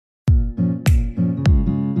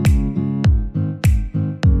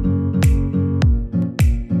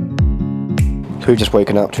So we've just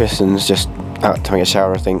woken up. Tristan's just out having a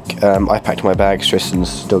shower, I think. I packed my bags. Tristan's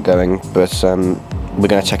still going, but we're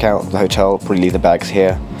going to check out the hotel. Probably leave the bags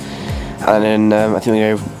here, and then I think we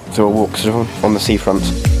go for a walk sort of on the seafront.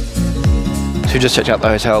 So we just checked out the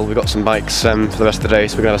hotel. We've got some bikes for the rest of the day,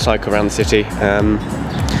 so we're going to cycle around the city.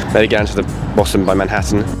 Maybe get into the bottom by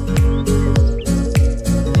Manhattan.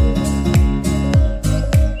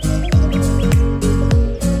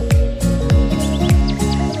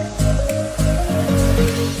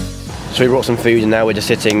 So we brought some food and now we're just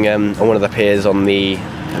sitting on one of the piers on the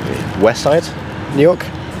west side, New York.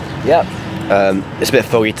 Yep. It's a bit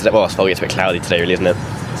foggy today. Well, it's foggy. It's a bit cloudy today, really, isn't it?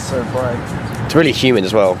 It's so bright. It's really humid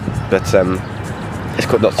as well, but it's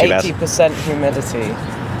not too bad. 80% humidity.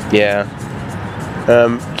 Yeah.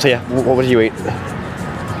 So yeah, what did you eat?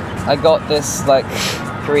 I got this like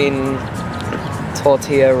green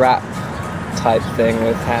tortilla wrap type thing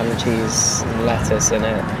with ham, cheese, and lettuce in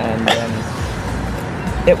it, and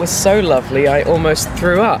it was so lovely I almost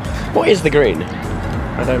threw up. What is the green?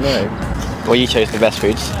 I don't know. Well, you chose the best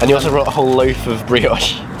foods, and you also brought a whole loaf of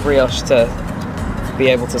brioche. Brioche to be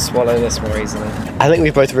able to swallow this more easily. I think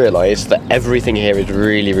we've both realised that everything here is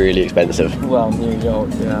really, really expensive. Well, New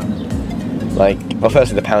York, yeah. Like, well,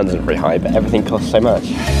 firstly the pound isn't very high, but everything costs so much.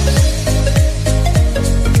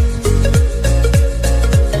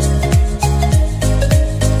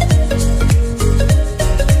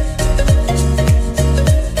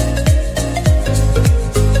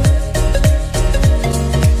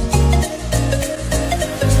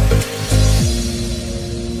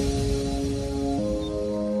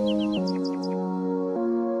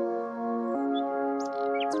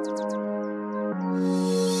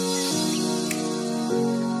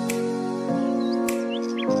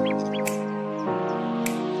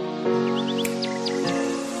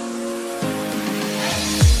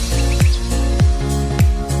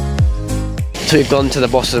 So we've gone to the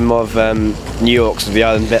bottom of New York, so the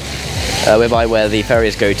island bit, where the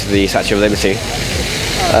ferries go to the Statue of Liberty.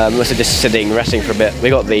 We're also just sitting, resting for a bit. We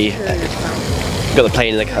got the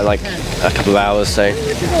plane in like a couple of hours, so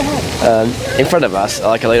in front of us are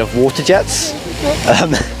like a load of water jets.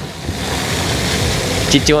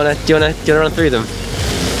 Do you wanna run through them?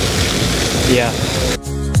 Yeah.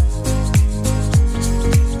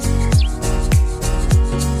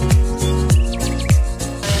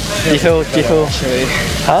 Do you feel? Actually,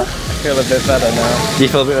 Huh? I feel a bit better now. Do you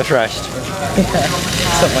feel a bit refreshed?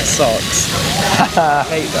 Except my socks. I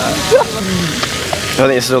hate that. I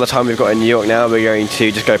think this is all the time we've got in New York now. We're going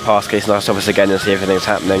to just go past Case Nice office again and see if everything's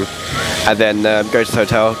happening, and then go to the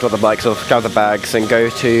hotel, drop the bikes off, grab the bags, and go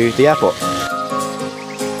to the airport.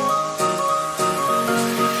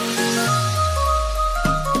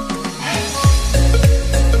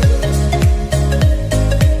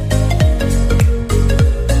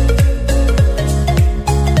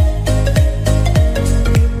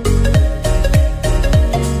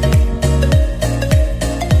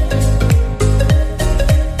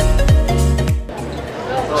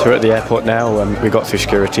 So we're at the airport now. We got through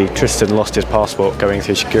security. Tristan lost his passport going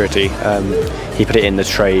through security. He put it in the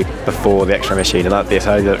tray before the X-ray machine, and at the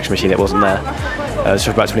X-ray machine it wasn't there. It was for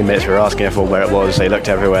about 20 minutes we were asking everyone where it was. They looked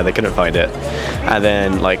everywhere, they couldn't find it. And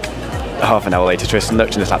then like half an hour later Tristan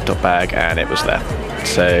looked in his laptop bag and it was there.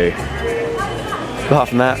 So apart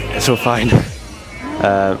from that, it's all fine.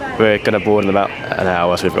 We're going to board in about an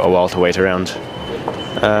hour, so we've got a while to wait around.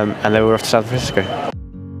 And then we're off to San Fransisco.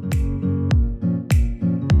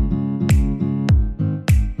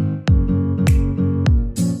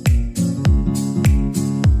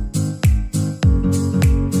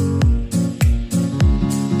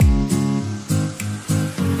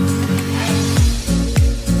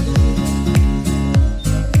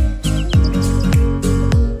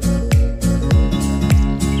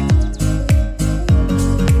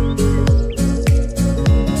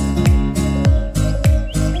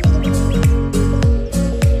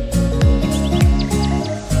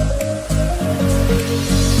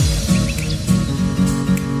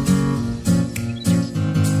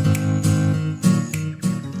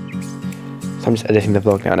 So I'm just editing the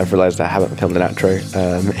vlog now and I've realised I haven't filmed an outro.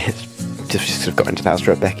 It's just sort of got into the house.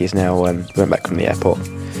 We're at Becky's now. We went back from the airport.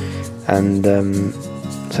 And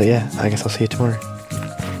so yeah, I guess I'll see you tomorrow.